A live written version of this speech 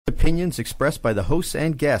opinions expressed by the hosts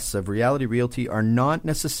and guests of Reality Realty are not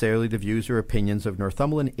necessarily the views or opinions of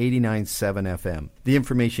Northumberland 89.7 FM. The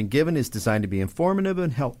information given is designed to be informative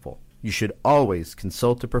and helpful. You should always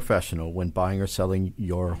consult a professional when buying or selling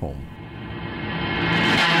your home.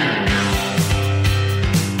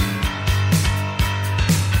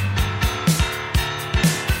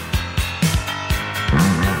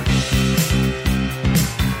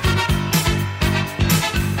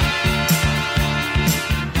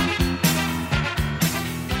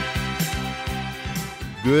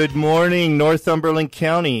 Good morning, Northumberland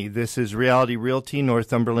County. This is Reality Realty,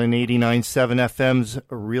 Northumberland 89.7 FM's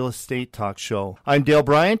real estate talk show. I'm Dale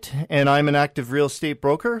Bryant, and I'm an active real estate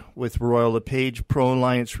broker with Royal LePage Pro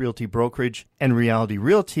Alliance Realty Brokerage, and Reality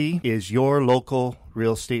Realty is your local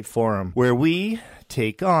real estate forum where we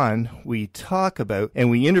talk about, and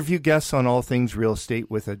we interview guests on all things real estate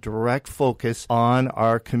with a direct focus on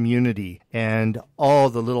our community and all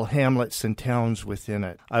the little hamlets and towns within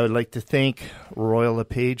it. I would like to thank Royal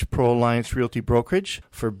LePage Pro Alliance Realty Brokerage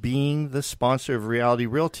for being the sponsor of Reality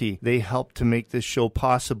Realty. They help to make this show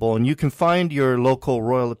possible, and you can find your local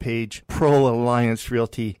Royal LePage Pro Alliance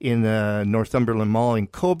Realty in the Northumberland Mall in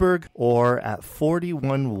Coburg or at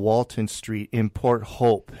 41 Walton Street in Port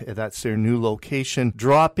Hope. That's their new location.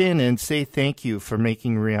 Drop in and say thank you for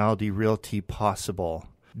making Reality Realty possible.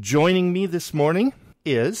 Joining me this morning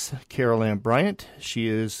is Carol Ann Bryant. She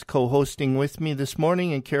is co-hosting with me this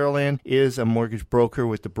morning, and Carol Ann is a mortgage broker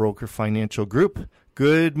with the Broker Financial Group.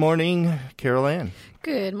 Good morning, Carol Ann.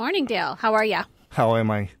 Good morning, Dale. How are you? How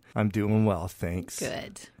am I? I'm doing well, thanks.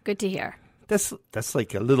 Good. Good to hear. That's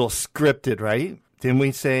like a little scripted, right? Didn't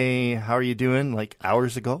we say, how are you doing, like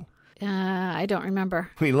hours ago? I don't remember.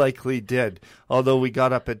 We likely did, although we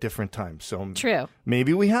got up at different times. So true.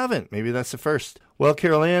 Maybe we haven't. Maybe that's the first. Well,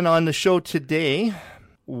 Carol Ann, on the show today,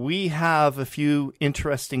 we have a few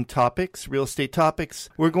interesting topics, real estate topics.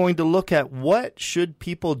 We're going to look at what should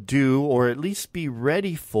people do or at least be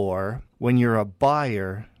ready for when you're a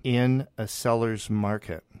buyer in a seller's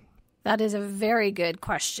market. That is a very good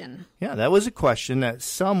question. Yeah, that was a question that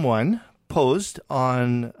someone posed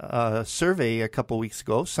on a survey a couple weeks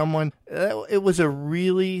ago. It was a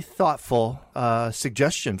really thoughtful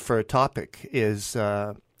suggestion for a topic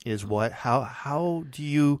how do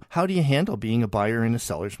you handle being a buyer in a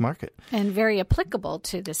seller's market? And very applicable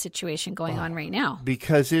to the situation going on right now.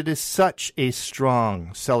 Because it is such a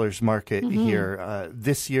strong seller's market here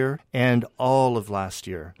this year and all of last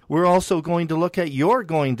year. We're also going to look at, you're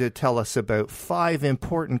going to tell us about 5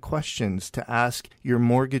 important questions to ask your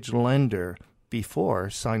mortgage lender before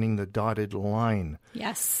signing the dotted line.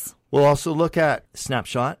 Yes. We'll also look at a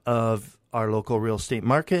snapshot of our local real estate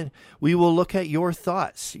market. We will look at your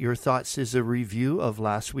thoughts. Your thoughts is a review of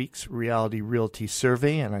last week's Reality Realty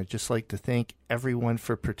survey, and I'd just like to thank everyone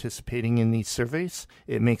for participating in these surveys.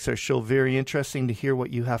 It makes our show very interesting to hear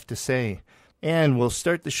what you have to say. And we'll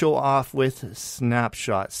start the show off with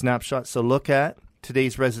Snapshot. Snapshot's a look at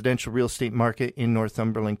today's residential real estate market in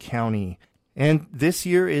Northumberland County. And this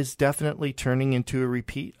year is definitely turning into a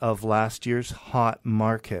repeat of last year's hot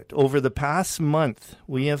market. Over the past month,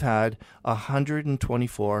 we have had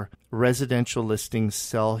 124 residential listings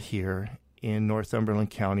sell here in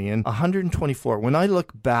Northumberland County. And 124, when I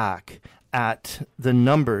look back at the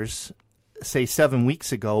numbers, say 7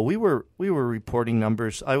 weeks ago, we were reporting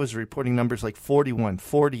numbers. I was reporting numbers like 41,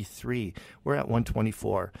 43. We're at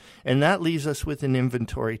 124. And that leaves us with an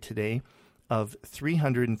inventory today of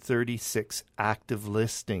 336 active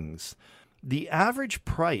listings. The average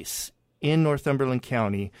price in Northumberland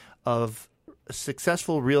County of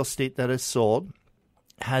successful real estate that is sold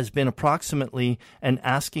has been approximately an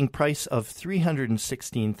asking price of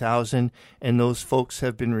 $316,000, and those folks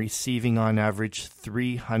have been receiving on average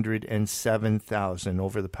 $307,000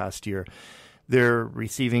 over the past year. They're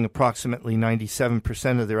receiving approximately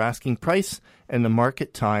 97% of their asking price, and the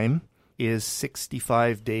market time is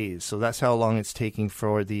 65 days. So that's how long it's taking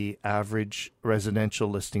for the average residential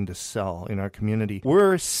listing to sell in our community.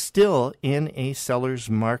 We're still in a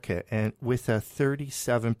seller's market and with a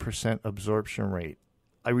 37% absorption rate.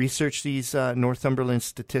 I researched these Northumberland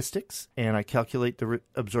statistics, and I calculate the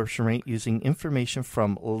absorption rate using information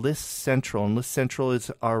from List Central. And List Central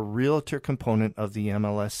is our realtor component of the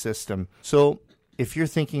MLS system. So if you're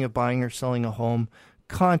thinking of buying or selling a home,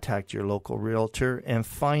 contact your local realtor and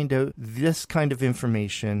find out this kind of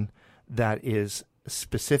information that is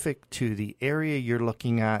specific to the area you're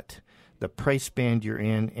looking at, the price band you're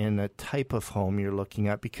in, and the type of home you're looking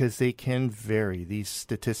at, because they can vary. These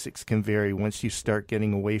statistics can vary once you start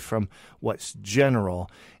getting away from what's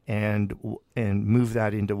general and move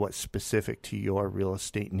that into what's specific to your real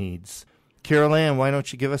estate needs. Carol Ann, why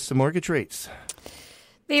don't you give us the mortgage rates?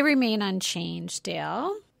 They remain unchanged,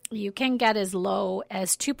 Dale. You can get as low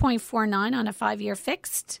as 2.49 on a 5-year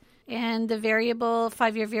fixed. And the variable,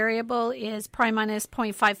 5-year variable is prime minus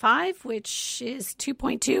 0.55, which is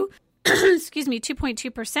 2.2,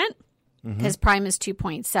 2.2%, because prime is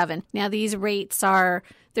 2.7. Now, these rates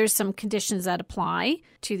there's some conditions that apply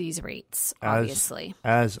to these rates, obviously.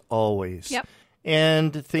 As always. Yep.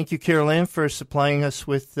 And thank you, Carol Ann, for supplying us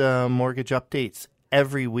with mortgage updates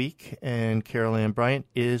every week. And Carol Ann Bryant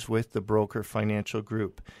is with the Broker Financial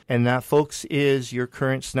Group. And that, folks, is your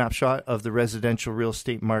current snapshot of the residential real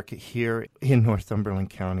estate market here in Northumberland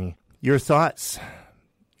County. Your thoughts?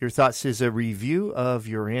 Your thoughts is a review of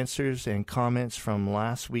your answers and comments from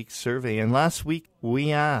last week's survey. And last week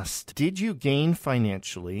we asked, did you gain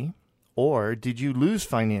financially or did you lose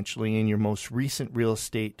financially in your most recent real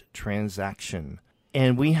estate transaction?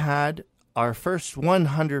 And we had our first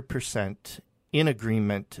 100% in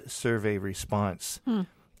agreement survey response.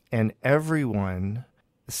 And everyone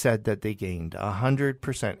said that they gained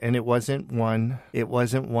 100%. And it wasn't one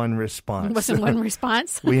response. It wasn't one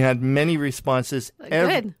response? We had many responses.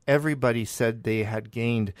 Good. Everybody said they had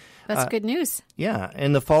gained. That's good news. Yeah.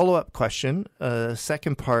 And the follow-up question,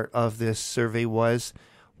 second part of this survey was,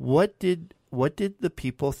 what did the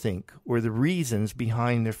people think were the reasons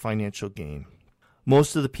behind their financial gain?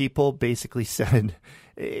 Most of the people basically said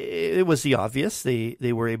it was the obvious.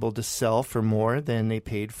 They were able to sell for more than they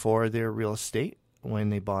paid for their real estate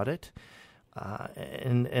when they bought it.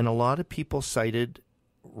 And a lot of people cited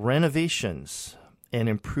renovations and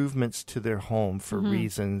improvements to their home for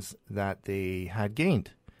reasons that they had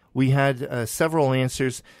gained. We had several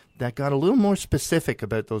answers that got a little more specific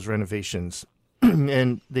about those renovations.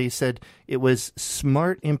 And they said it was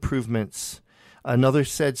smart improvements. Another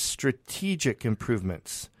said strategic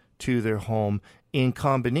improvements to their home in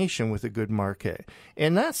combination with a good market.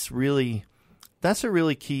 And that's a really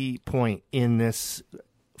key point in this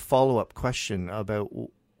follow-up question about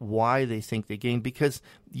why they think they gained, because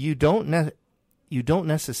you don't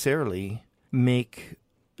necessarily make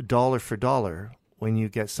dollar for dollar when you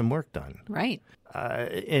get some work done. Right.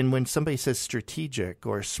 And when somebody says strategic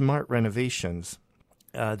or smart renovations,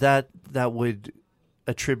 that would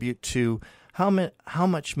attribute to how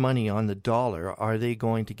much money on the dollar are they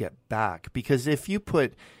going to get back? Because if you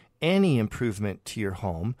put any improvement to your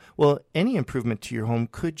home, well, any improvement to your home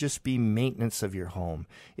could just be maintenance of your home.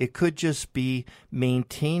 It could just be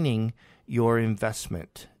maintaining your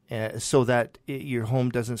investment so that your home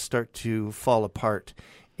doesn't start to fall apart.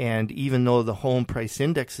 And even though the home price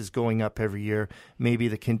index is going up every year, maybe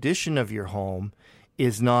the condition of your home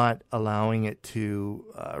is not allowing it to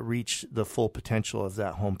reach the full potential of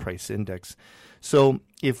that home price index. So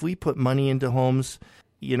if we put money into homes,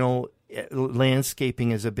 landscaping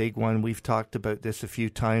is a big one. We've talked about this a few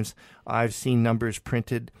times. I've seen numbers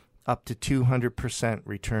printed up to 200%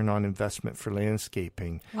 return on investment for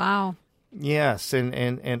landscaping. Wow. Yes,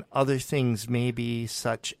 and other things maybe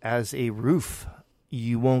such as a roof.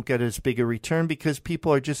 You won't get as big a return because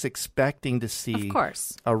people are just expecting to see, of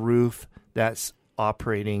course, a roof that's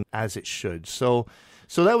operating as it should. So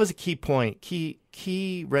that was a key point.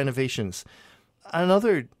 Key renovations.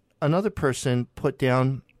 Another person put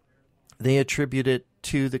down, they attribute it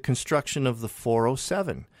to the construction of the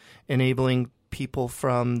 407, enabling people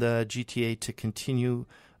from the GTA to continue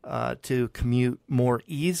to commute more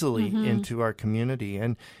easily into our community.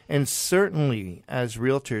 And certainly as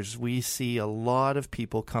realtors, we see a lot of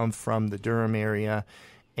people come from the Durham area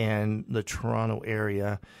and the Toronto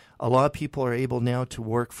area. A lot of people are able now to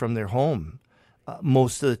work from their home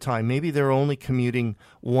most of the time. Maybe they're only commuting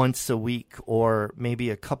once a week or maybe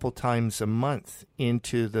a couple times a month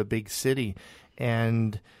into the big city.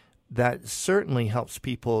 And that certainly helps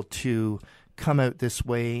people to come out this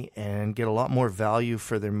way and get a lot more value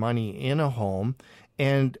for their money in a home.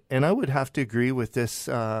 And I would have to agree with this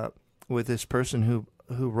person who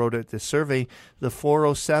wrote out this survey. The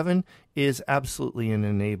 407 is absolutely an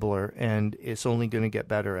enabler, and it's only going to get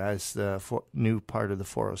better as the new part of the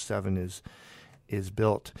 407 is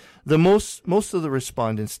built. The most of the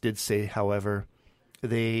respondents did say, however,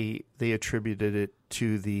 they attributed it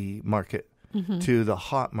to the market, to the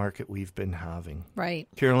hot market we've been having. Right.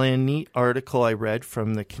 Carol Ann, neat article I read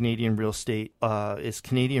from the Canadian Real Estate, is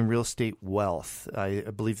Canadian Real Estate Wealth. I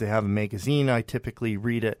believe they have a magazine. I typically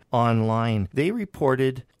read it online. They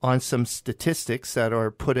reported on some statistics that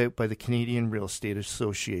are put out by the Canadian Real Estate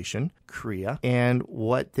Association, CREA, and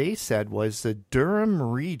what they said was the Durham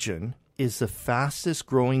region is the fastest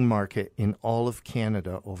growing market in all of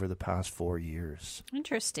Canada over the past 4 years.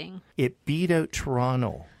 Interesting. It beat out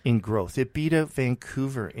Toronto in growth. It beat out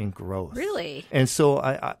Vancouver in growth. Really? And so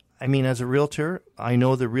I mean, as a realtor, I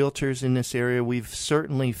know the realtors in this area, we've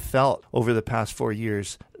certainly felt over the past 4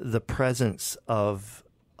 years the presence of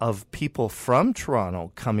people from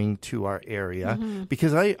Toronto coming to our area,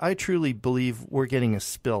 because I truly believe we're getting a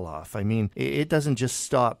spill off. I mean, it doesn't just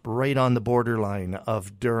stop right on the borderline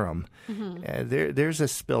of Durham. There's a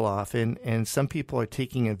spill off, and some people are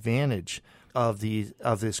taking advantage of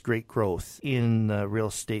this great growth in real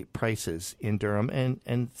estate prices in Durham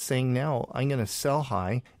and saying, now I'm going to sell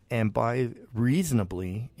high and buy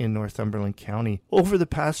reasonably in Northumberland County. Over the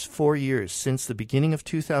past 4 years, since the beginning of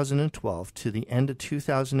 2012 to the end of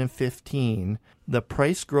 2015, the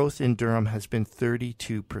price growth in Durham has been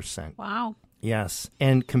 32%. Wow. Yes.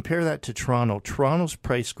 And compare that to Toronto. Toronto's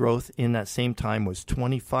price growth in that same time was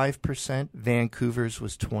 25%. Vancouver's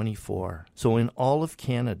was 24%. So in all of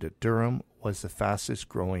Canada, Durham was the fastest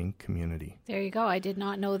growing community. There you go. I did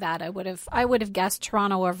not know that. I would have guessed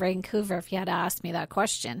Toronto or Vancouver if you had asked me that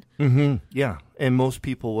question. Yeah. And most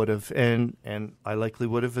people would have, and I likely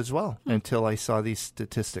would have as well, until I saw these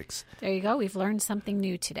statistics. There you go. We've learned something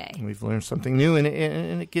new today. We've learned something new, and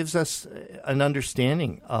it gives us an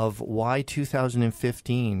understanding of why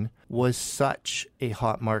 2015 was such a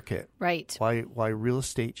hot market. Right. Why real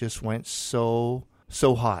estate just went so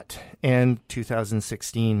hot. And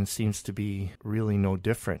 2016 seems to be really no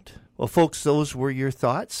different. Well, folks, those were your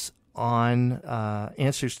thoughts on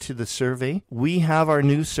answers to the survey. We have our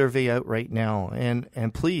new survey out right now,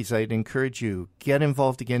 and please, I'd encourage you, get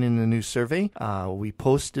involved again in the new survey. We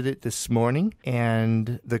posted it this morning,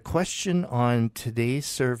 and the question on today's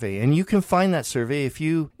survey, and you can find that survey if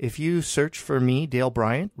you search for me, Dale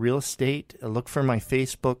Bryant, real estate, look for my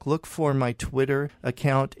Facebook, look for my Twitter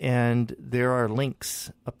account, and there are links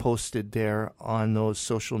posted there on those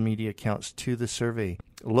social media accounts to the survey.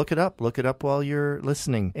 Look it up while you're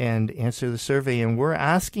listening and answer the survey. And we're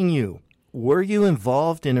asking you, were you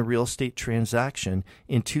involved in a real estate transaction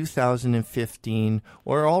in 2015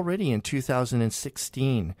 or already in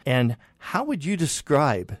 2016? And how would you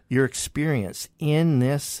describe your experience in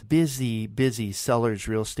this busy seller's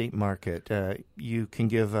real estate market? You can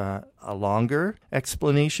give a longer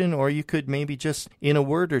explanation, or you could maybe just in a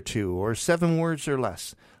word or two or 7 words or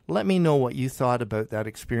less. Let me know what you thought about that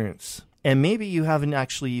experience. And maybe you haven't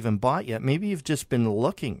actually even bought yet. Maybe you've just been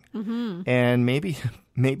looking. And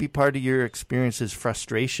maybe part of your experience is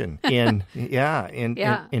frustration in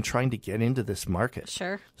trying to get into this market.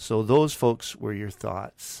 Sure. So those folks were your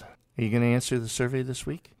thoughts. Are you going to answer the survey this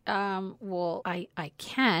week? Well, I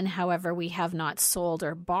can. However, we have not sold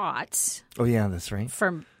or bought. Oh, yeah, that's right.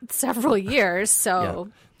 For several years. So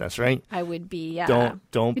yeah, that's right. I would be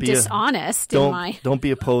don't be dishonest don't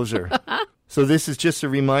be a poser. So this is just a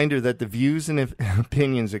reminder that the views and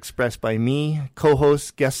opinions expressed by me,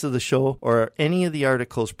 co-hosts, guests of the show, or any of the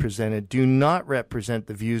articles presented do not represent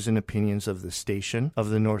the views and opinions of the station, of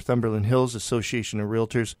the Northumberland Hills Association of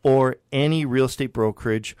Realtors, or any real estate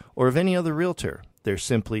brokerage, or of any other realtor. They're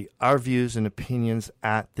simply our views and opinions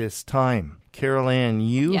at this time. Carol Ann,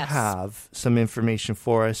 you have some information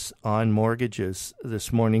for us on mortgages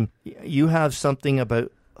this morning. You have something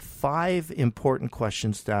about 5 important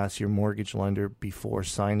questions to ask your mortgage lender before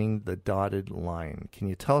signing the dotted line. Can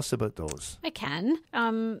you tell us about those? I can.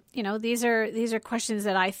 These are questions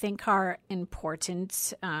that I think are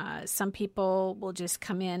important. Some people will just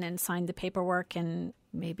come in and sign the paperwork and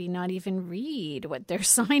maybe not even read what they're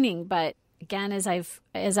signing. But again, as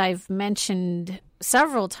I've mentioned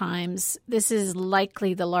several times, this is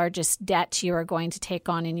likely the largest debt you are going to take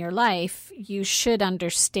on in your life. You should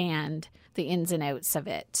understand the ins and outs of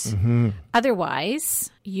it. Otherwise,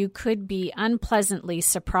 you could be unpleasantly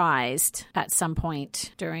surprised at some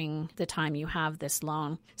point during the time you have this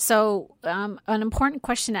loan. So an important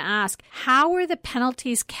question to ask, how are the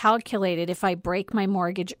penalties calculated if I break my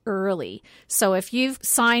mortgage early? So if you've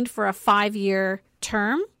signed for a 5-year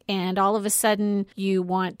term, and all of a sudden you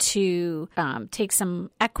want to take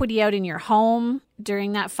some equity out in your home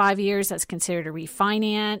during that 5 years, that's considered a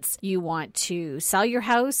refinance. You want to sell your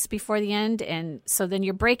house before the end, and so then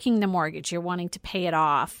you're breaking the mortgage. You're wanting to pay it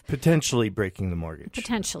off. Potentially breaking the mortgage.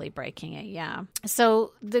 Potentially breaking it, yeah.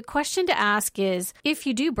 So the question to ask is, if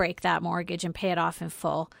you do break that mortgage and pay it off in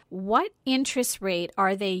full, what interest rate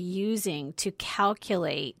are they using to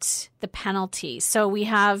calculate the penalty? So we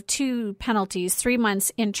have 2 penalties, 3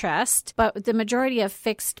 months interest, but the majority of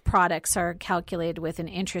fixed products are calculated with an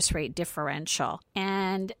interest rate differential.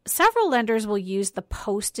 And several lenders will use the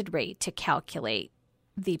posted rate to calculate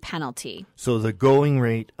the penalty. So the going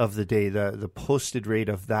rate of the day, the posted rate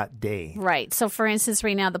of that day. Right. So for instance,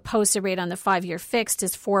 right now, the posted rate on the 5-year fixed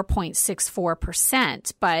is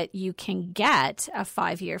 4.64%, but you can get a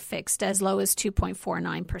 5-year fixed as low as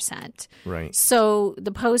 2.49%. Right. So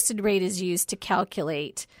the posted rate is used to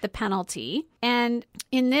calculate the penalty. And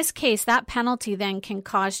in this case, that penalty then can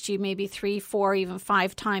cost you maybe 3, 4, even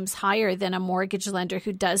 5 times higher than a mortgage lender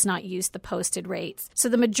who does not use the posted rates. So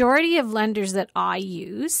the majority of lenders that I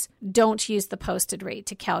use don't use the posted rate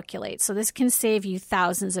to calculate. So this can save you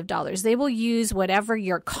thousands of dollars. They will use whatever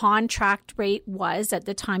your contract rate was at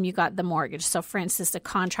the time you got the mortgage. So for instance, the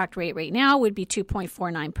contract rate right now would be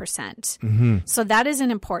 2.49%. So that is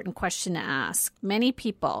an important question to ask. Many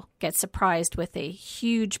people get surprised with a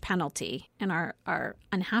huge penalty and are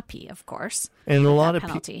unhappy, of course. And a lot of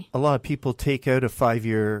people take out a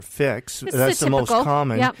 5-year fix. That's the most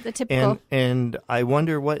common. Yep, the typical. And I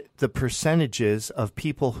wonder what the percentage is of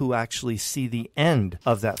people who actually see the end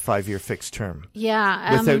of that 5-year fixed term.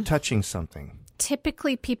 Yeah, without touching something.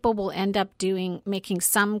 Typically, people will end up making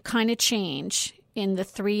some kind of change in the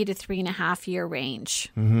 3 to 3.5 year range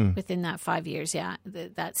within that 5 years. Yeah,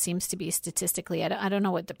 that seems to be statistically. I don't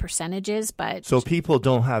know what the percentage is, but so people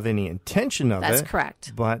don't have any intention of it. That's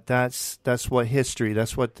correct. But that's what history.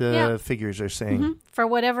 That's what the figures are saying. For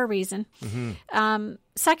whatever reason.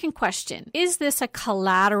 Second question: is this a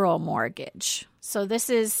collateral mortgage? So this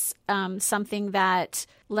is something that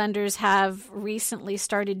lenders have recently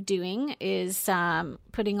started doing, is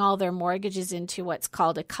putting all their mortgages into what's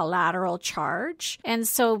called a collateral charge. And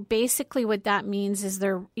so basically what that means is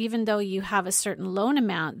even though you have a certain loan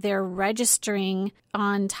amount, they're registering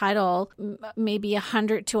on title maybe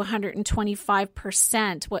 100 to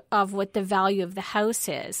 125% of what the value of the house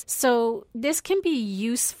is. So this can be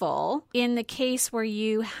useful in the case where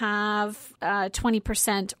you have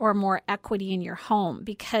 20% or more equity in your home,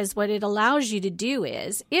 because what it allows you to do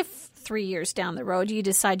is, if 3 years down the road you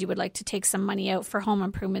decide you would like to take some money out for home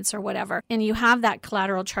improvements or whatever, and you have that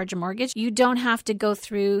collateral charge of mortgage, you don't have to go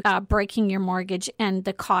through breaking your mortgage and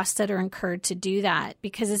the costs that are incurred to do that,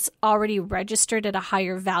 because it's already registered at a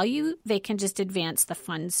higher value. They can just advance the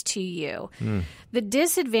funds to you. The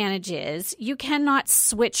disadvantage is you cannot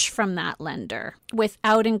switch from that lender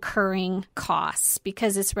without incurring costs,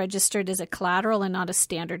 because it's registered as a collateral and not a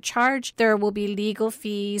standard charge. There will be legal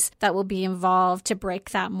fees that will be involved to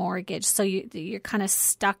break that mortgage. So you're kind of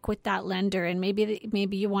stuck with that lender, and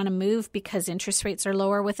maybe you want to move because interest rates are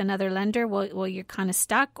lower with another lender. Well, you're kind of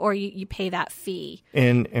stuck, or you pay that fee.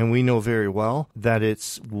 And we know very well that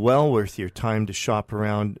it's well worth your time to shop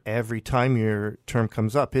around every time your term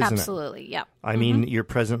comes up, isn't it? Absolutely, yeah. I mean, your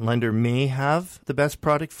present lender may have the best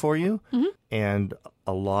product for you, and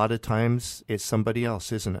a lot of times it's somebody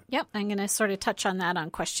else, isn't it? Yep. I'm going to sort of touch on that on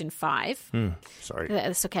question 5. Sorry.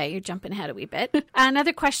 That's okay. You're jumping ahead a wee bit.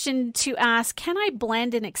 Another question to ask: can I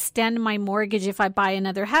blend and extend my mortgage if I buy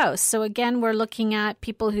another house? So again, we're looking at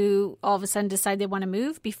people who all of a sudden decide they want to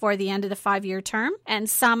move before the end of the 5-year term. And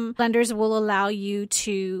some lenders will allow you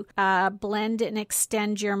to blend and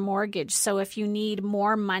extend your mortgage. So if you need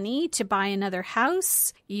more money to buy another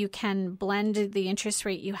house, you can blend the interest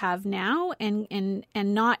rate you have now and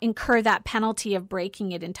not incur that penalty of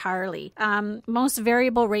breaking it entirely. Most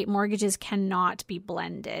variable rate mortgages cannot be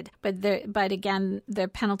blended, but again, the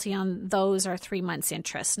penalty on those are 3 months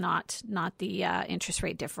interest, not the interest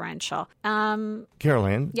rate differential.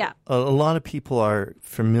 Carol-Ann, yeah, a lot of people are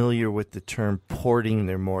familiar with the term porting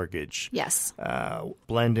their mortgage. Yes.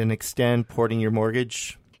 Blend and extend, porting your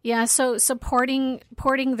mortgage. Yeah, so porting,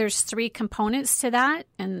 there's 3 components to that,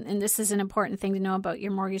 and this is an important thing to know about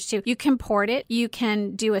your mortgage too. You can port it. You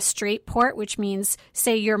can do a straight port, which means,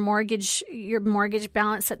 say your mortgage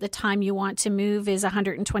balance at the time you want to move is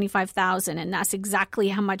 $125,000, and that's exactly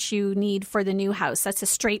how much you need for the new house. That's a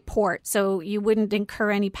straight port, so you wouldn't incur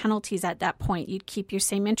any penalties at that point. You'd keep your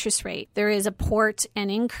same interest rate. There is a port and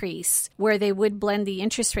increase where they would blend the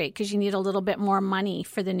interest rate because you need a little bit more money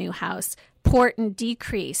for the new house. Port and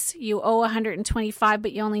decrease. You owe $125,000,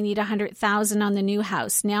 but you only need $100,000 on the new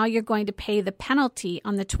house. Now you're going to pay the penalty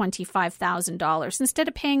on the $25,000 instead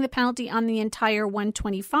of paying the penalty on the entire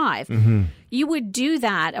 $125,000. You would do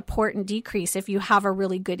that, a port and decrease, if you have a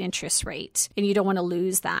really good interest rate and you don't want to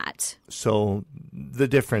lose that. So the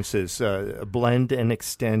difference is blend and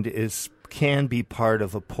extend can be part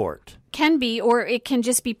of a port. Can be, or it can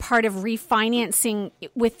just be part of refinancing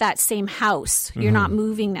with that same house. You're not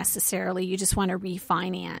moving necessarily. You just want to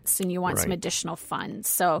refinance and you want some additional funds.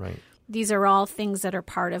 So these are all things that are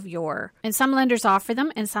part of and some lenders offer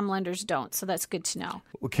them and some lenders don't. So that's good to know.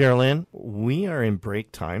 Well, Carol-Ann, we are in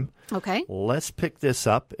break time. Okay. Let's pick this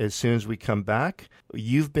up as soon as we come back.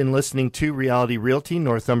 You've been listening to Reality Realty,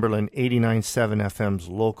 Northumberland 89.7 FM's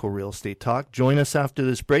local real estate talk. Join us after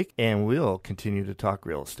this break and we'll continue to talk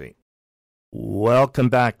real estate. Welcome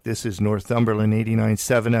back. This is Northumberland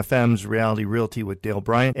 89.7 FM's Reality Realty with Dale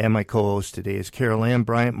Bryant, and my co-host today is Carol-Ann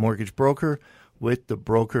Bryant, mortgage broker with the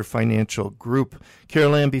Broker Financial Group.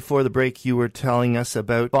 Carol-Ann, before the break, you were telling us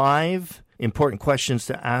about 5 important questions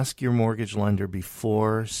to ask your mortgage lender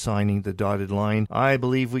before signing the dotted line. I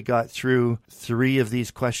believe we got through 3 of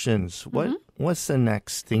these questions. What's the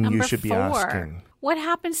next thing you should be asking? What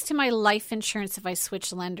happens to my life insurance if I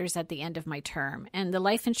switch lenders at the end of my term? And the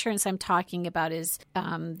life insurance I'm talking about is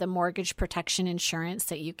the mortgage protection insurance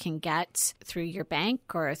that you can get through your bank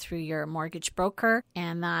or through your mortgage broker.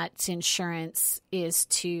 And that insurance is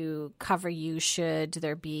to cover you should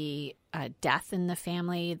there be a death in the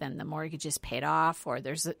family, then the mortgage is paid off, or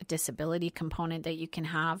there's a disability component that you can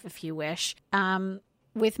have if you wish.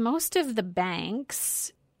 With most of the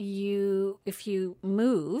banks, if you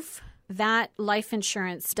move, that life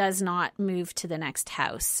insurance does not move to the next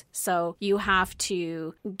house. So you have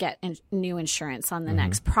to get new insurance on the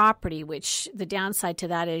next property, which the downside to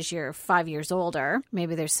that is you're 5 years older.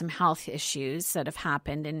 Maybe there's some health issues that have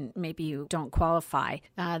happened and maybe you don't qualify.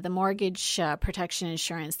 The mortgage protection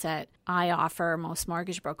insurance that I offer, most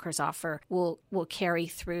mortgage brokers offer, will carry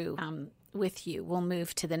through with you. Will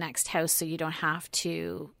move to the next house so you don't have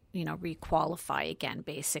to requalify again,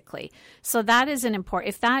 basically. So that is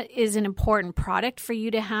if that is an important product for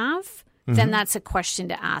you to have, then that's a question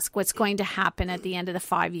to ask. What's going to happen at the end of the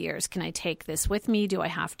 5 years? Can I take this with me? Do I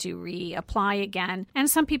have to reapply again? And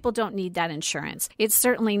some people don't need that insurance. It's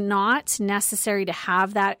certainly not necessary to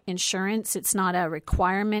have that insurance. It's not a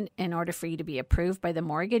requirement in order for you to be approved by the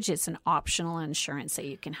mortgage. It's an optional insurance that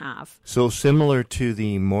you can have. So similar to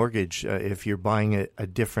the mortgage, if you're buying a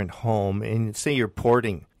different home and say you're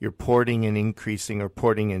porting and increasing or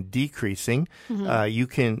porting and decreasing, you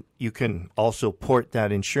can also port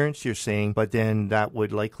that insurance, you're saying, but then that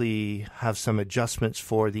would likely have some adjustments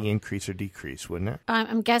for the increase or decrease, wouldn't it?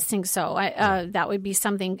 I'm guessing so. That would be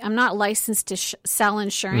something. I'm not licensed to sell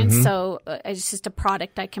insurance, so it's just a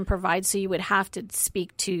product I can provide. So you would have to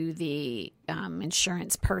speak to the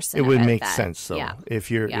insurance person. It would make sense, though. Yeah.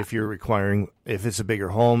 If it's a bigger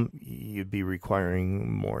home, you'd be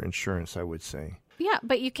requiring more insurance, I would say. Yeah,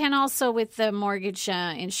 but you can also, with the mortgage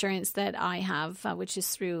insurance that I have, which is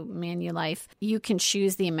through Manulife, you can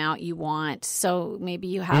choose the amount you want. So maybe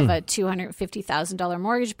you have a $250,000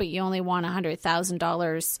 mortgage, but you only want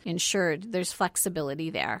 $100,000 insured. There's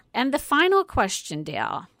flexibility there. And the final question,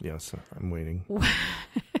 Dale. Yes, I'm waiting.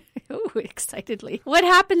 Ooh, excitedly. What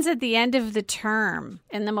happens at the end of the term?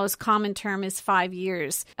 And the most common term is 5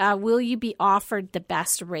 years. Will you be offered the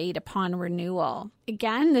best rate upon renewal?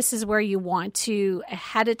 Again, this is where you want to,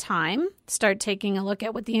 ahead of time, start taking a look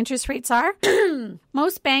at what the interest rates are.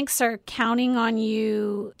 Most banks are counting on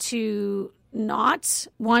you to not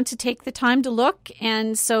want to take the time to look.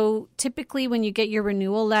 And so typically when you get your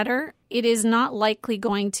renewal letter, it is not likely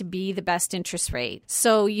going to be the best interest rate.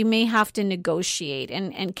 So you may have to negotiate.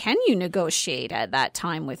 And can you negotiate at that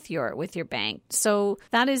time with your bank? So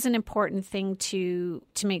that is an important thing to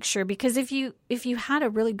make sure, because if you had a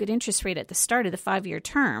really good interest rate at the start of the 5-year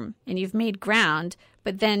term and you've made ground,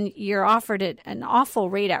 but then you're offered an awful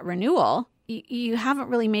rate at renewal, you haven't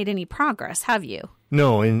really made any progress, have you?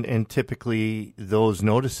 No, and typically those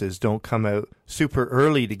notices don't come out super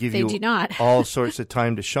early to give you all sorts of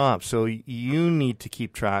time to shop. So you need to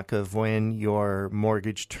keep track of when your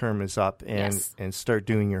mortgage term is up and start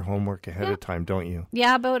doing your homework ahead of time, don't you?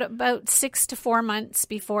 Yeah, about 6 to 4 months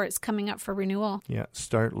before it's coming up for renewal. Yeah,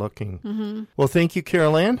 start looking. Well, thank you,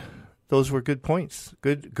 Carol-Ann. Those were good points.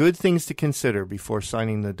 Good things to consider before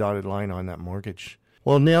signing the dotted line on that mortgage.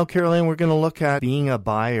 Well, now, Carol-Ann, we're going to look at being a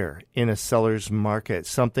buyer in a seller's market,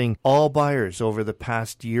 something all buyers over the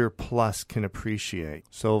past year plus can appreciate.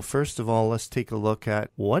 So first of all, let's take a look at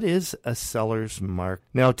what is a seller's market.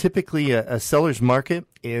 Now, typically a seller's market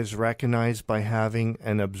is recognized by having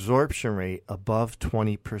an absorption rate above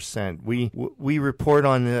 20%. We report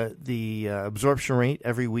on the absorption rate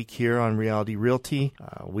every week here on Reality Realty.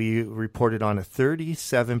 We reported on a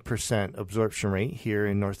 37% absorption rate here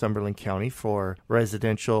in Northumberland County for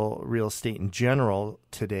residential real estate in general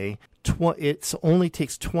today. It only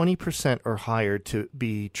takes 20% or higher to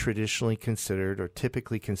be traditionally considered or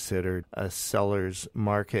typically considered a seller's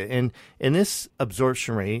market. And this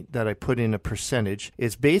absorption rate that I put in a percentage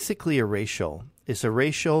is basically a ratio. It's a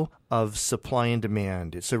ratio of supply and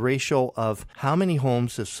demand. It's a ratio of how many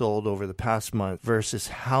homes have sold over the past month versus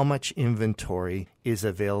how much inventory is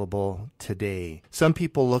available today. Some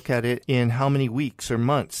people look at it in how many weeks or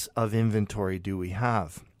months of inventory do we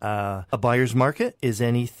have. A buyer's market is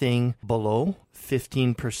anything below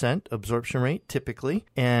 15% absorption rate typically,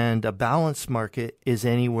 and a balanced market is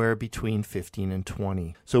anywhere between 15 and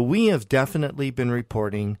 20. So we have definitely been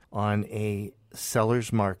reporting on a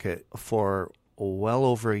seller's market for well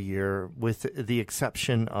over a year, with the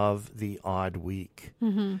exception of the odd week.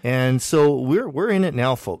 And so we're in it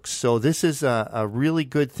now, folks. So this is a really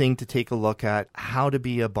good thing to take a look at, how to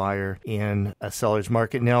be a buyer in a seller's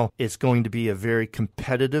market. Now, it's going to be a very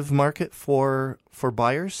competitive market for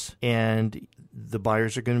buyers, and the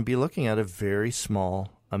buyers are going to be looking at a very small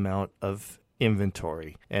amount of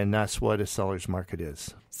inventory, and that's what a seller's market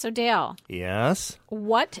is. So Dale, yes,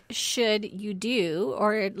 what should you do,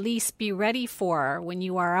 or at least be ready for, when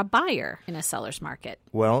you are a buyer in a seller's market?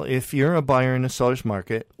 Well, if you're a buyer in a seller's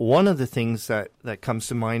market, one of the things that comes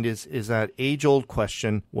to mind is that age-old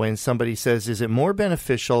question when somebody says, is it more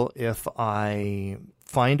beneficial if I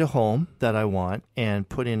find a home that I want and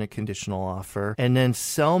put in a conditional offer and then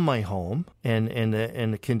sell my home, and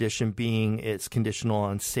the condition being it's conditional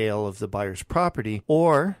on sale of the buyer's property,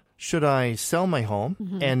 or should I sell my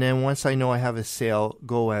home and then once I know I have a sale,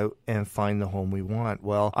 go out and find the home we want?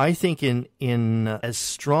 Well, I think in as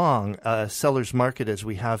strong a seller's market as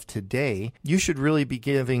we have today, you should really be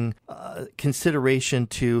giving consideration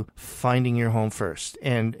to finding your home first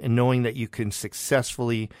and knowing that you can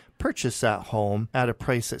successfully purchase that home at a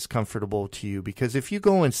price that's comfortable to you. Because if you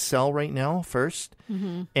go and sell right now first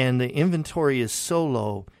and the inventory is so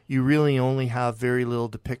low, you really only have very little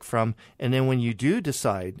to pick from. And then when you do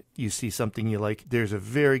decide you see something you like, there's a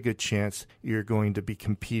very good chance you're going to be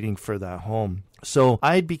competing for that home. So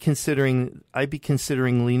I'd be considering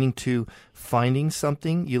leaning to finding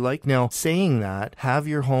something you like. Now, saying that, have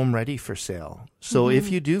your home ready for sale. So if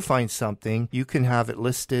you do find something, you can have it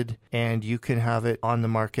listed and you can have it on the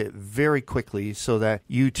market very quickly so that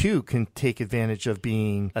you too can take advantage of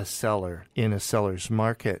being a seller in a seller's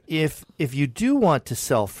market. If you do want to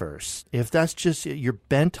sell first, if that's just you're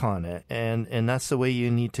bent on it and that's the way you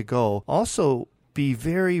need to go, also be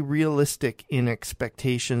very realistic in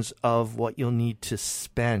expectations of what you'll need to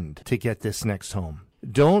spend to get this next home.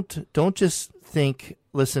 Don't just think,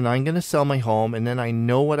 listen, I'm going to sell my home and then I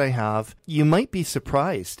know what I have. You might be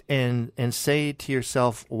surprised and say to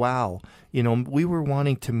yourself, wow, we were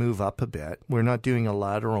wanting to move up a bit. We're not doing a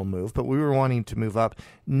lateral move, but we were wanting to move up.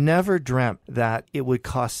 Never dreamt that it would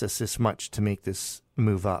cost us this much to make this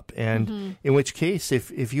move up. And in which case,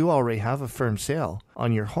 if you already have a firm sale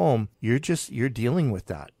on your home, you're dealing with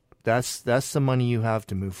that. That's the money you have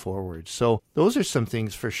to move forward. So those are some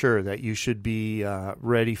things for sure that you should be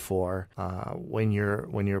ready for when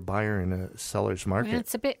you're a buyer in a seller's market. And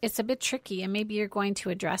it's a bit tricky, and maybe you're going to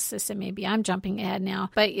address this, and maybe I'm jumping ahead now,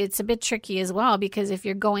 but it's a bit tricky as well, because if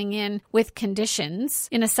you're going in with conditions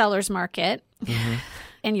in a seller's market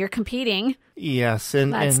and you're competing, yes,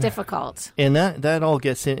 and that's difficult. And that all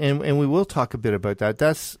gets in, and we will talk a bit about that.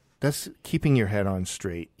 That's keeping your head on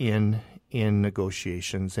straight in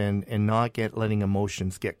negotiations and not letting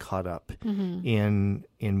emotions get caught up in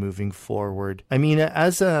moving forward. I mean,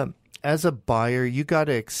 as a buyer, you got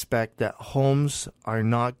to expect that homes are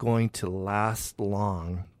not going to last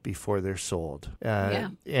long before they're sold.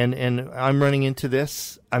 And I'm running into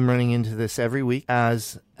this. I'm running into this every week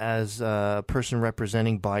as a person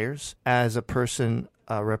representing buyers, as a person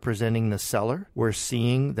representing the seller. We're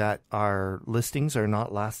seeing that our listings are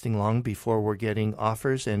not lasting long before we're getting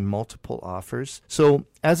offers and multiple offers. So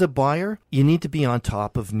as a buyer, you need to be on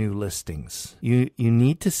top of new listings. You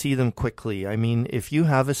need to see them quickly. I mean, if you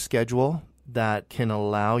have a schedule that can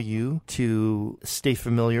allow you to stay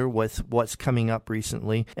familiar with what's coming up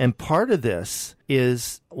recently. And part of this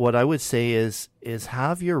is what I would say is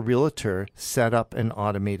have your realtor set up an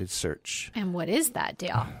automated search. And what is that,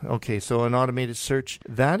 Dale? Okay, so an automated search,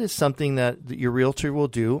 that is something that your realtor will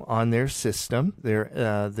do on their system,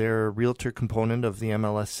 their realtor component of the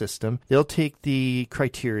MLS system. They'll take the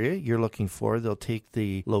criteria you're looking for. They'll take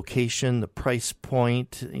the location, the price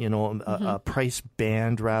point, a price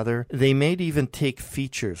band rather. They may even take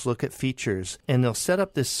features, look at features, and they'll set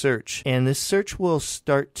up this search. And this search will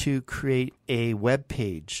start to create a web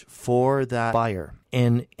page for that buyer.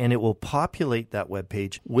 And it will populate that web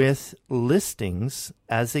page with listings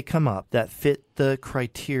as they come up that fit the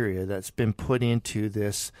criteria that's been put into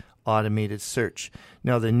this automated search.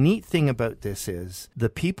 Now, the neat thing about this is the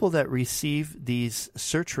people that receive these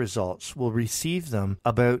search results will receive them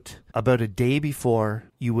about a day before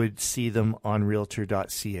you would see them on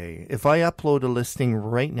Realtor.ca. If I upload a listing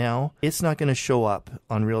right now, it's not going to show up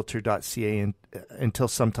on Realtor.ca until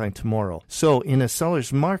sometime tomorrow. So in a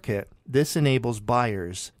seller's market, this enables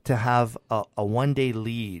buyers to have a one-day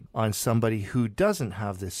lead on somebody who doesn't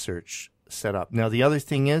have this search set up. Now, the other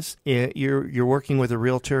thing is you're working with a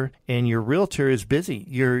realtor, and your realtor is busy.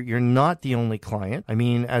 You're not the only client. I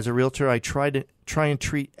mean, as a realtor, I try and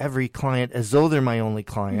treat every client as though they're my only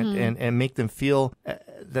client, and make them feel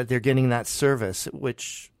that they're getting that service.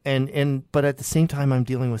 But at the same time, I'm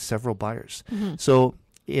dealing with several buyers. So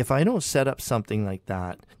if I don't set up something like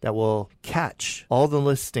that will catch all the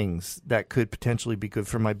listings that could potentially be good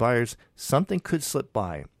for my buyers, something could slip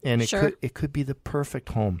by, and it could be the perfect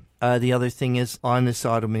home. The other thing is, on this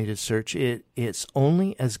automated search, it's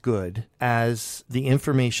only as good as the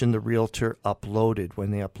information the realtor uploaded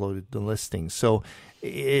when they uploaded the listing. So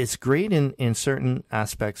it's great in certain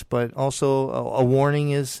aspects, but also a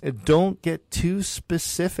warning is don't get too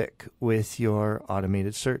specific with your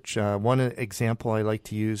automated search. One example I like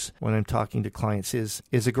to use when I'm talking to clients is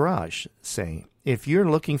a garage, say. If you're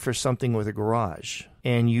looking for something with a garage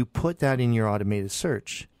and you put that in your automated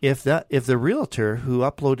search, if the realtor who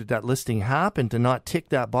uploaded that listing happened to not tick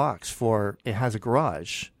that box for it has a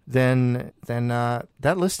garage, then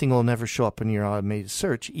that listing will never show up in your automated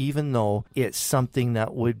search, even though it's something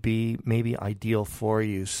that would be maybe ideal for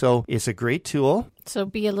you. So it's a great tool. So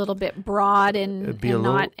be a little bit broad and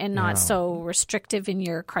not so restrictive in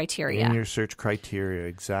your criteria. In your search criteria,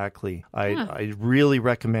 exactly. I really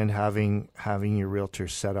recommend having your realtor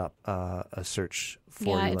set up a search for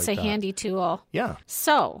you. Yeah, it's a handy tool. Yeah.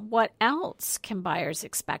 So what else can buyers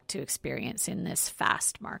expect to experience in this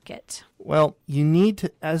fast market? Well, you need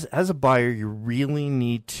to, as a buyer, you really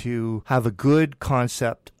need to have a good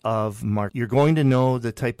concept of market. You're going to know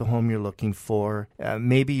the type of home you're looking for.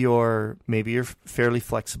 Maybe you're fairly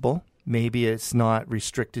flexible. Maybe it's not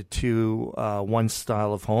restricted to one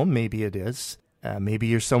style of home. Maybe it is. Maybe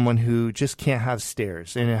you're someone who just can't have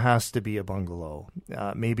stairs and it has to be a bungalow.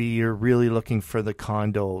 Maybe you're really looking for the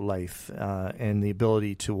condo life and the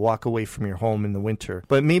ability to walk away from your home in the winter.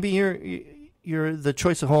 But maybe the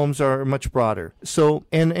choice of homes are much broader. So,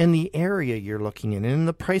 and the area you're looking in and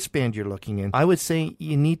the price band you're looking in, I would say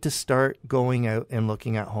you need to start going out and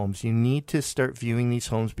looking at homes. You need to start viewing these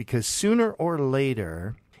homes, because sooner or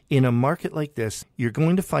later, in a market like this, you're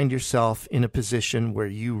going to find yourself in a position where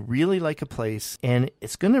you really like a place, and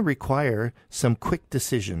it's going to require some quick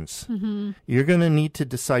decisions. Mm-hmm. You're going to need to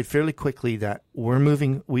decide fairly quickly that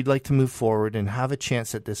we'd like to move forward and have a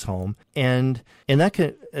chance at this home. And that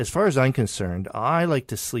can, as far as I'm concerned, I like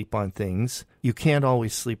to sleep on things. You can't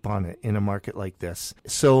always sleep on it in a market like this.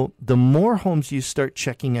 So the more homes you start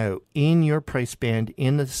checking out in your price band,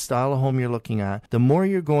 in the style of home you're looking at, the more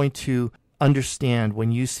you're going to understand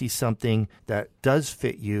when you see something that does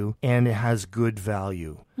fit you and it has good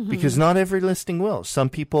value. Mm-hmm. Because not every listing will. Some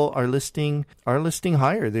people are listing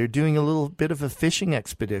higher. They're doing a little bit of a fishing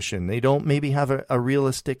expedition. They don't maybe have a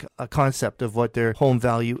realistic concept of what their home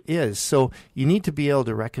value is. So you need to be able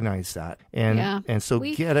to recognize that. And so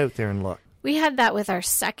get out there and look. We had that with our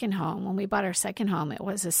second home. When we bought our second home, it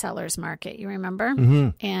was a seller's market, you remember?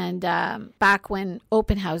 Mm-hmm. And back when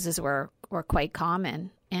open houses were quite common.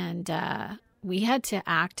 And we had to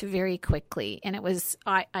act very quickly. And it was,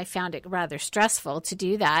 I found it rather stressful to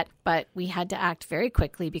do that, but we had to act very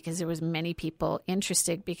quickly because there was many people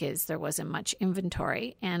interested because there wasn't much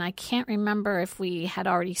inventory. And I can't remember if we had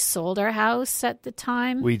already sold our house at the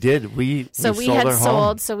time. We did. We had sold.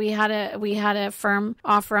 Home. So we had a firm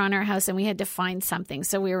offer on our house, and we had to find something.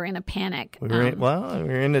 So we were in a panic. We were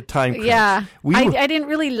in a time crunch. Yeah. I didn't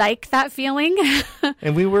really like that feeling.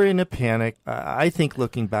 And we were in a panic. I think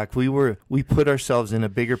looking back, we put ourselves in a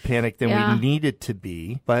bigger panic than we needed to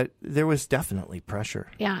be, but there was definitely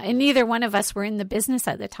pressure. Yeah, and neither one of us were in the business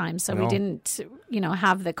at the time, so we didn't,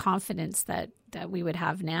 have the confidence that we would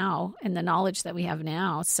have now and the knowledge that we have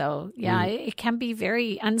now. So, it can be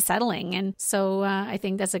very unsettling. And so I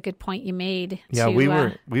think that's a good point you made. Yeah, we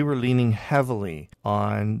were leaning heavily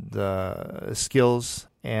on the skills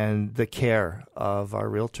and the care of our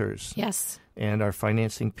realtors. Yes. And our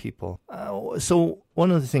financing people. So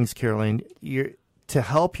one of the things, Caroline, to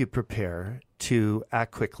help you prepare to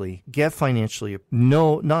act quickly, get financially,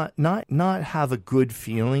 not have a good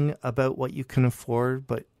feeling about what you can afford,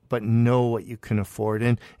 but know what you can afford.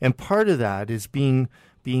 And part of that is being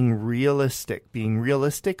being realistic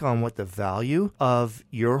on what the value of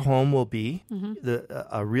your home will be,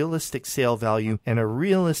 a realistic sale value and a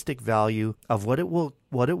realistic value of what it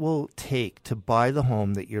will take to buy the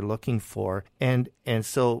home that you're looking for. And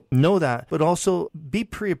so know that, but also be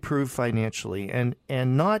pre-approved financially and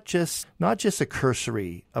not just a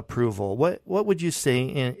cursory approval. What would you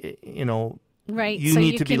say, right. you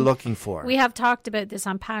need to be looking for? We have talked about this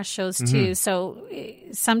on past shows too. So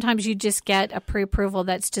sometimes you just get a pre-approval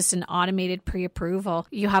that's just an automated pre-approval.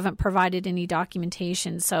 You haven't provided any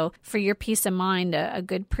documentation. So for your peace of mind, a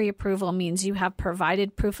good pre-approval means you have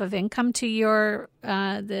provided proof of income to your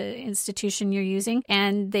the institution you're using,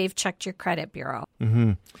 and they've checked your credit bureau.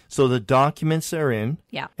 So the documents are in.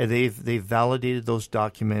 Yeah. They've validated those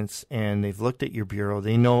documents, and they've looked at your bureau.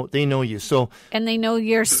 They know you. And they know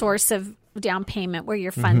your source of down payment, where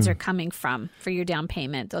your funds are coming from for your down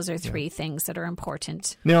payment. Those are three things that are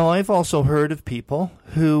important. Now, I've also heard of people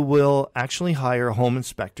who will actually hire a home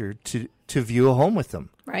inspector to view a home with them.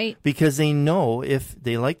 Right. Because they know if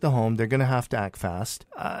they like the home, they're going to have to act fast.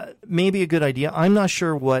 Maybe a good idea. I'm not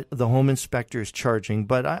sure what the home inspector is charging,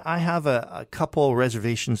 but I have a couple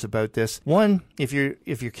reservations about this. One, if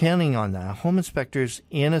you're counting on that, home inspectors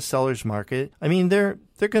in a seller's market, I mean, they're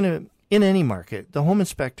going to, in any market, the home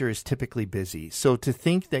inspector is typically busy. So to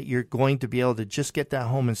think that you're going to be able to just get that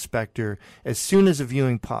home inspector as soon as a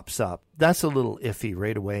viewing pops up, that's a little iffy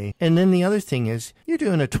right away. And then the other thing is, you're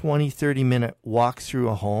doing a 20, 30-minute walk through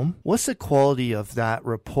a home. What's the quality of that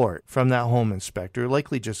report from that home inspector?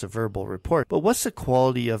 Likely just a verbal report. But what's the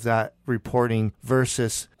quality of that reporting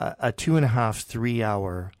versus a 2.5, 3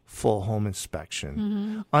 hour full home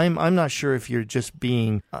inspection? I'm not sure if you're just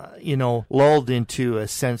being, lulled into a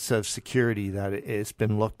sense of security that it's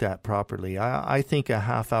been looked at properly. I think a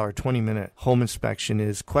half hour, 20-minute home inspection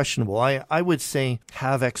is questionable. I would say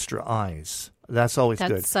have extra eyes. That's always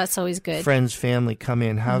good. That's always good. Friends, family come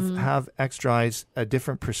in, have extra eyes, a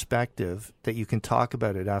different perspective that you can talk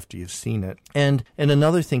about it after you've seen it. And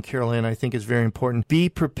another thing, Carol Ann, I think is very important. Be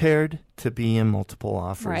prepared to be in multiple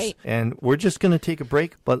offers. Right. And we're just going to take a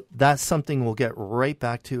break, but that's something we'll get right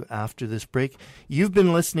back to after this break. You've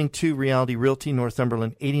been listening to Reality Realty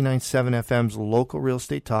Northumberland 89.7 FM's local real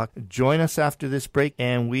estate talk. Join us after this break,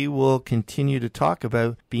 and we will continue to talk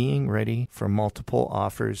about being ready for multiple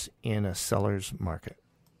offers in a seller's market.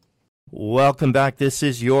 Welcome back. This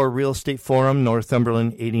is your Real Estate Forum,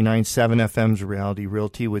 Northumberland 89.7 FM's Reality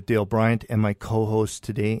Realty with Dale Bryant, and my co-host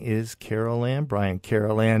today is Carol Ann Bryant.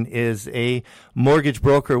 Carol Ann is a mortgage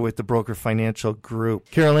broker with the Broker Financial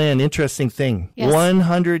Group. Carol Ann, interesting thing. Yes.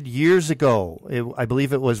 100 years ago, I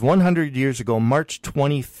believe it was 100 years ago, March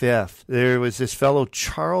 25th, there was this fellow,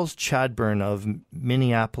 Charles Chadburn of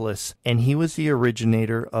Minneapolis, and he was the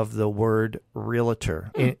originator of the word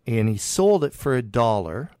realtor, and he sold it for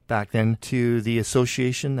 $1 back then to the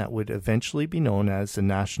association that would eventually be known as the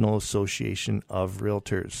National Association of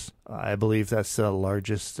Realtors. I believe that's the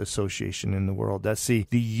largest association in the world. That's the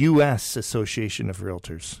U.S. Association of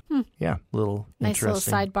Realtors. Yeah, nice interesting.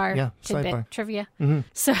 little sidebar. Yeah, tidbit sidebar. Trivia.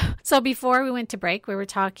 So before we went to break, we were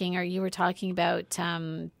talking, or you were talking about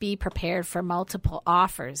be prepared for multiple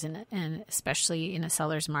offers, and especially in a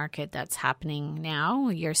seller's market that's happening now.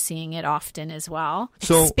 You're seeing it often as well.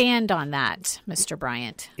 So, expand on that, Mr.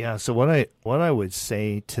 Bryant. Yeah, so what I would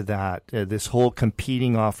say to that, this whole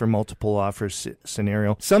competing offer, multiple offers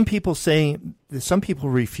scenario, some people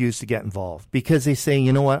refuse to get involved because they say,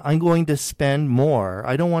 you know what, I'm going to spend more.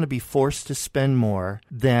 I don't want to be forced to spend more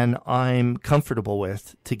than I'm comfortable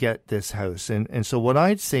with to get this house. And so what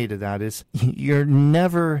I'd say to that is you're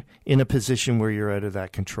never in a position where you're out of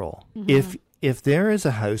that control. If there is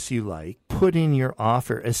a house you like, put in your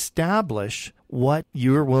offer, establish what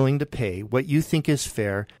you're willing to pay, what you think is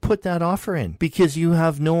fair, put that offer in because you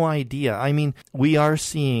have no idea. I mean, we are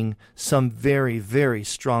seeing some very, very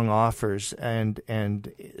strong offers and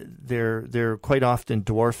they're quite often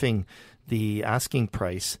dwarfing the asking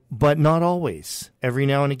price, but not always. Every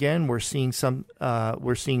now and again, we're seeing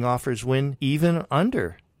offers win even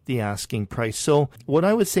under the asking price. So what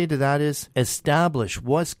I would say to that is establish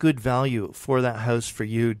what's good value for that house for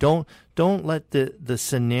you. Don't let the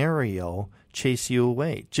scenario chase you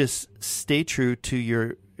away. Just stay true to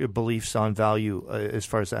your beliefs on value as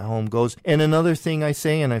far as that home goes. And another thing I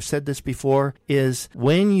say, and I've said this before, is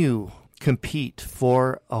when you compete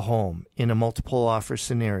for a home in a multiple offer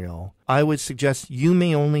scenario, I would suggest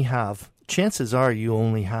chances are you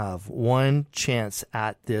only have one chance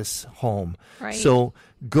at this home. Right. So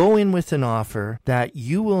Go in with an offer that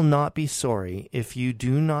you will not be sorry if you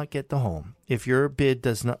do not get the home. If your bid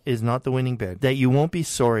is not the winning bid, that you won't be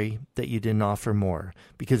sorry that you didn't offer more,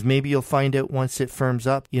 because maybe you'll find out once it firms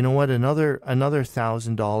up, you know what, another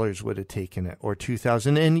 $1,000 would have taken it, or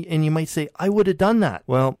 $2,000, and you might say, I would have done that.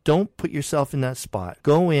 Well, don't put yourself in that spot.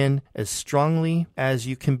 Go in as strongly as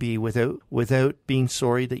you can be without being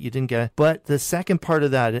sorry that you didn't get it. But the second part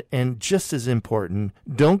of that, and just as important,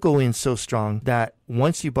 don't go in so strong that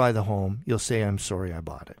once you buy the home, you'll say, I'm sorry I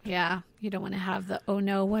bought it. Yeah. You don't want to have the, oh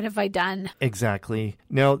no, what have I done? Exactly.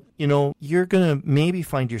 Now, you're going to maybe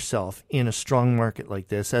find yourself in a strong market like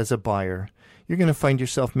this as a buyer. You're going to find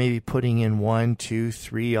yourself maybe putting in 1, 2,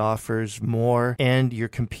 3 offers more, and you're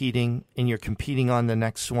competing on the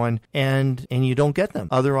next one, and you don't get them.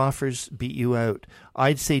 Other offers beat you out.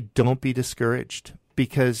 I'd say don't be discouraged.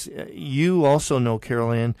 Because you also know,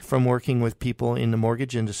 Carol-Ann, from working with people in the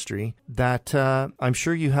mortgage industry, that I'm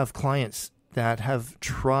sure you have clients that have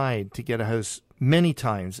tried to get a house many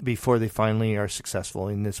times before they finally are successful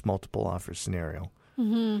in this multiple offer scenario.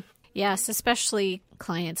 Mm-hmm. Yes, especially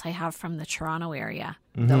clients I have from the Toronto area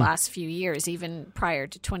the last few years, even prior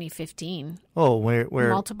to 2015. Oh, where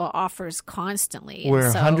multiple offers constantly.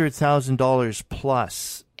 Where $100,000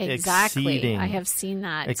 plus. Exactly. Exceeding, I have seen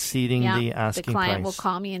that. Exceeding the asking price. The client will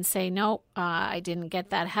call me and say, no, I didn't get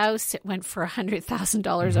that house. It went for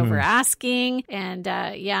 $100,000 over asking. And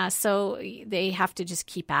so they have to just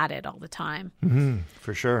keep at it all the time. Mm-hmm.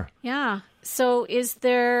 For sure. Yeah. So is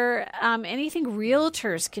there anything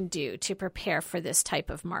realtors can do to prepare for this type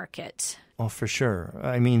of market? Oh, for sure.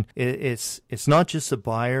 I mean, it's not just a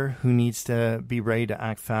buyer who needs to be ready to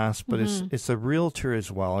act fast, but it's a realtor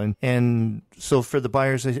as well. And so for the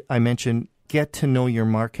buyers I mentioned, get to know your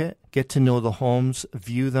market, get to know the homes,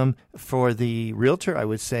 view them. For the realtor, I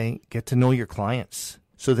would say, get to know your clients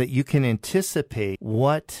so that you can anticipate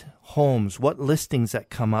what homes, what listings that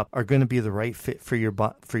come up are going to be the right fit for your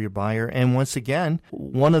buyer. And once again,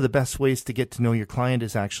 one of the best ways to get to know your client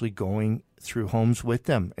is actually going through homes with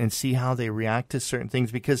them and see how they react to certain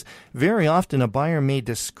things, because very often a buyer may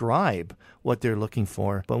describe what they're looking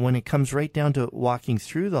for, but when it comes right down to walking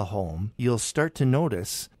through the home, you'll start to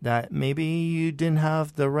notice that maybe you didn't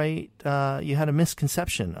have the right, you had a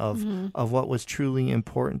misconception of what was truly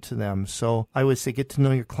important to them. So I would say get to know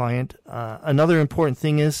your client. Another important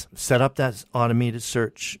thing is set up that automated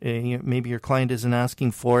search. Maybe your client isn't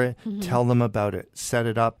asking for it. Tell them about it. Set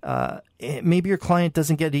it up. Maybe your client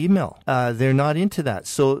doesn't get email. They're not into that.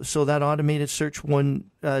 So that automated search wouldn't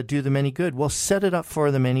do them any good. Well, set it up for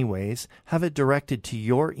them anyways. Have it directed to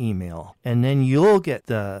your email, and then you'll get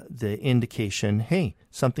the indication, hey,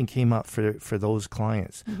 something came up for those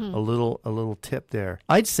clients. A little tip there.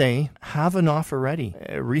 I'd say have an offer ready.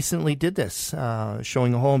 I recently did this,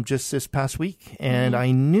 showing a home just this past week, and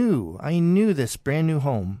I knew this brand new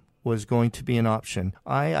home was going to be an option.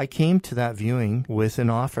 I came to that viewing with an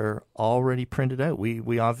offer already printed out.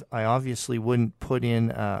 I obviously wouldn't put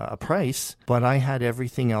in a price, but I had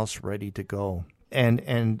everything else ready to go.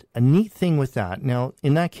 And a neat thing with that, now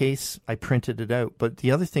in that case, I printed it out, but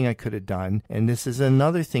the other thing I could have done, and this is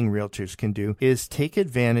another thing realtors can do, is take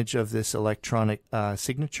advantage of this electronic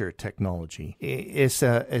signature technology. It's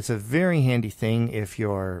a very handy thing if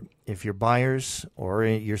your buyers or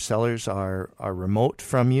your sellers are remote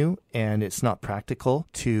from you and it's not practical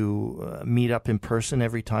to meet up in person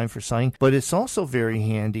every time for signing. But it's also very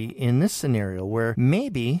handy in this scenario where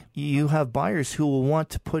maybe you have buyers who will want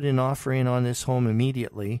to put an offer in on this home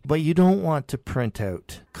immediately, but you don't want to print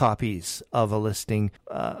out copies of a listing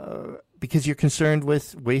because you're concerned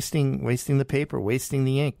with wasting the paper, wasting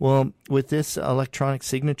the ink. Well, with this electronic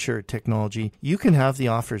signature technology, you can have the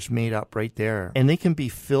offers made up right there, and they can be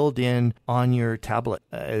filled in on your tablet.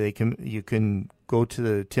 You can go to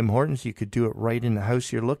the Tim Hortons. You could do it right in the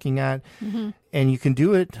house you're looking at, and you can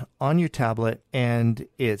do it on your tablet, and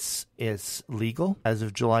it's legal as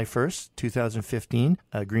of July 1st, 2015.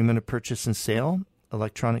 Agreement of purchase and sale,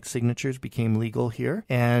 electronic signatures became legal here,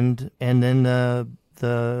 and then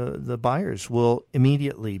the buyers will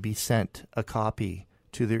immediately be sent a copy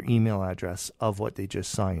to their email address of what they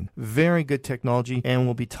just signed. Very good technology, and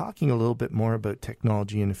we'll be talking a little bit more about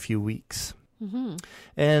technology in a few weeks.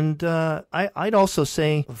 And I'd also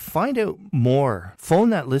say find out more.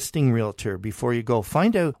 Phone that listing realtor before you go.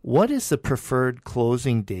 Find out what is the preferred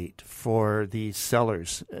closing date for the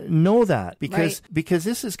sellers. Know that because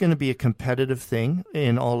this is going to be a competitive thing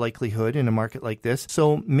in all likelihood in a market like this.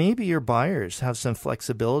 So maybe your buyers have some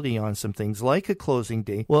flexibility on some things like a closing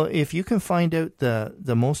date. Well, if you can find out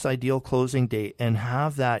the most ideal closing date and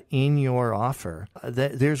have that in your offer,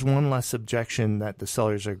 there's one less objection that the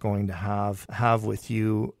sellers are going to have have with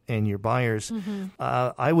you and your buyers,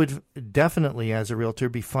 I would definitely, as a realtor,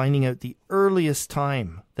 be finding out the earliest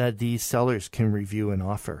time that these sellers can review an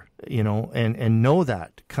offer, and know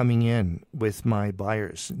that coming in with my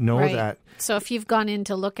buyers. Know that. So if you've gone in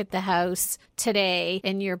to look at the house today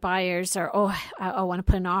and your buyers are, I want to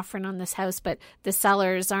put an offer in on this house, but the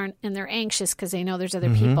sellers aren't, and they're anxious because they know there's other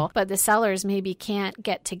people, but the sellers maybe can't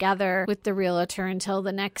get together with the realtor until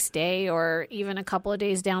the next day or even a couple of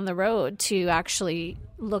days down the road to actually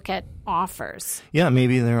look at offers. Yeah,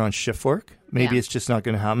 maybe they're on shift work. Maybe it's just not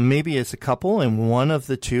going to happen. Maybe it's a couple and one of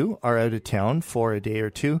the two are out of town for a day or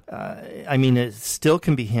two. It still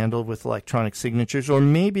can be handled with electronic signatures, or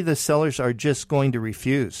maybe the sellers are just going to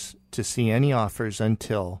refuse to see any offers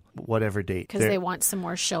until whatever date. Because they want some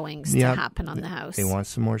more showings to happen on the house. They want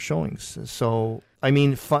some more showings. So,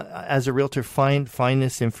 as a realtor, find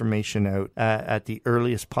this information out at the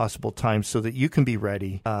earliest possible time so that you can be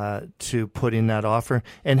ready to put in that offer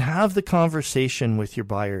and have the conversation with your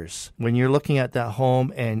buyers. When you're looking at that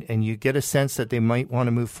home and you get a sense that they might want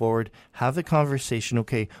to move forward, have the conversation.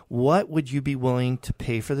 Okay, what would you be willing to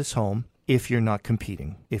pay for this home if you're not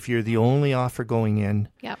competing? If you're the only offer going in?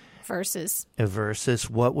 Yep. Versus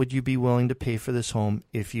what would you be willing to pay for this home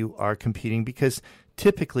if you are competing? Because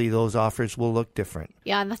typically those offers will look different.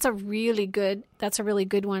 Yeah, and that's a really good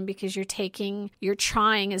one because you're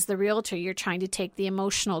trying as the realtor, you're trying to take the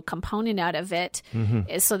emotional component out of it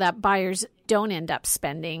so that buyers don't end up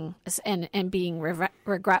spending and being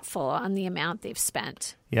regretful on the amount they've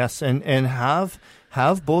spent. Yes, and have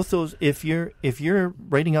both those. If you're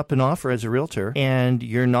writing up an offer as a realtor and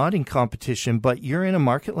you're not in competition, but you're in a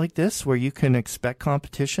market like this where you can expect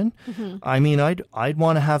competition, I'd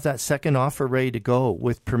want to have that second offer ready to go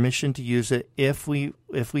with permission to use it if we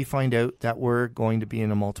find out that we're going to be in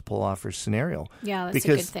a multiple offer scenario. Yeah, that's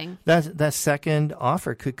because a good thing. That second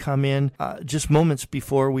offer could come in just moments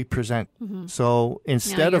before we present. So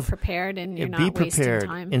instead of prepared and you're not wasting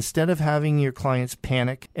time. Instead of having your clients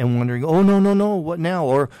panic and wondering, oh no, what now?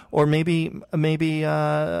 Or maybe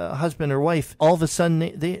husband or wife, all of a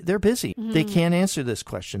sudden they're busy. They can't answer this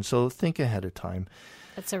question. So think ahead of time.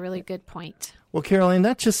 That's a really good point. Well, Caroline,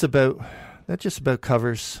 that just about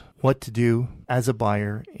covers what to do as a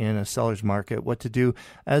buyer in a seller's market, what to do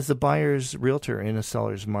as the buyer's realtor in a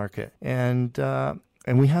seller's market. And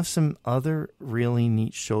we have some other really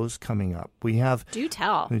neat shows coming up. Do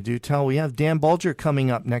tell. We have Dan Bulger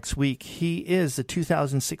coming up next week. He is the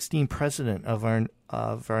 2016 president of our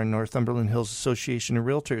Northumberland Hills Association of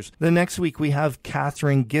Realtors. The next week we have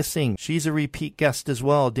Catherine Gissing. She's a repeat guest as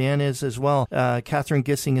well. Dan is as well. Catherine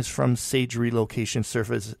Gissing is from Sage Relocation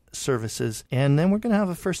Services. And then we're going to have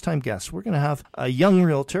a first-time guest. We're going to have a young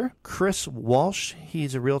realtor, Chris Walsh.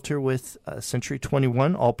 He's a realtor with Century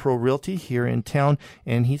 21 All Pro Realty here in town,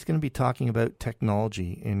 and he's going to be talking about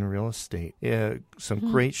technology in real estate.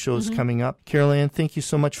 Some great shows coming up. Caroline, thank you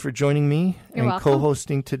so much for joining me and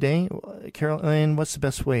co-hosting today. Caroline, what's the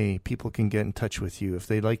best way people can get in touch with you if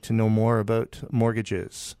they'd like to know more about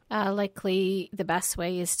mortgages? Likely the best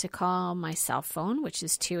way is to call my cell phone, which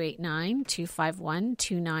is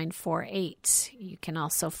 289-251-2948. You can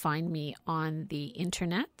also find me on the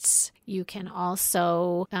internet. You can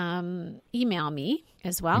also email me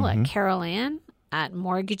as well at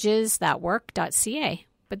carolann@mortgages.work.ca.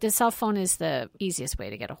 But the cell phone is the easiest way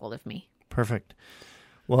to get a hold of me. Perfect.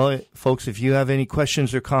 Well, folks, if you have any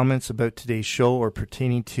questions or comments about today's show or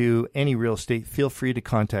pertaining to any real estate, feel free to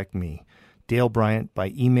contact me, Dale Bryant,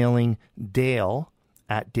 by emailing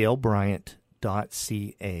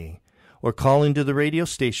dale@dalebryant.ca. Or call into the radio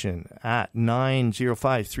station at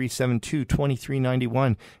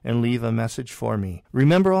 905-372-2391 and leave a message for me.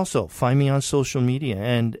 Remember also, find me on social media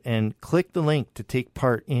and click the link to take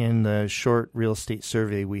part in the short real estate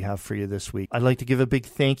survey we have for you this week. I'd like to give a big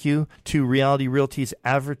thank you to Reality Realty's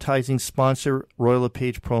advertising sponsor, Royal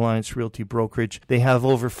LePage ProAlliance Realty Brokerage. They have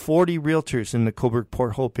over 40 realtors in the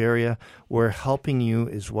Cobourg-Port Hope area where helping you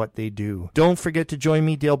is what they do. Don't forget to join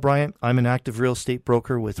me, Dale Bryant. I'm an active real estate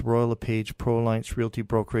broker with Royal LePage ProAlliance Realty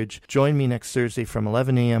Brokerage. Join me next Thursday from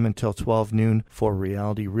 11 a.m. until 12 noon for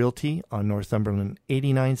Reality Realty on Northumberland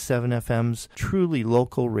 89.7 FM's truly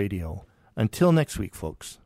local radio. Until next week, folks.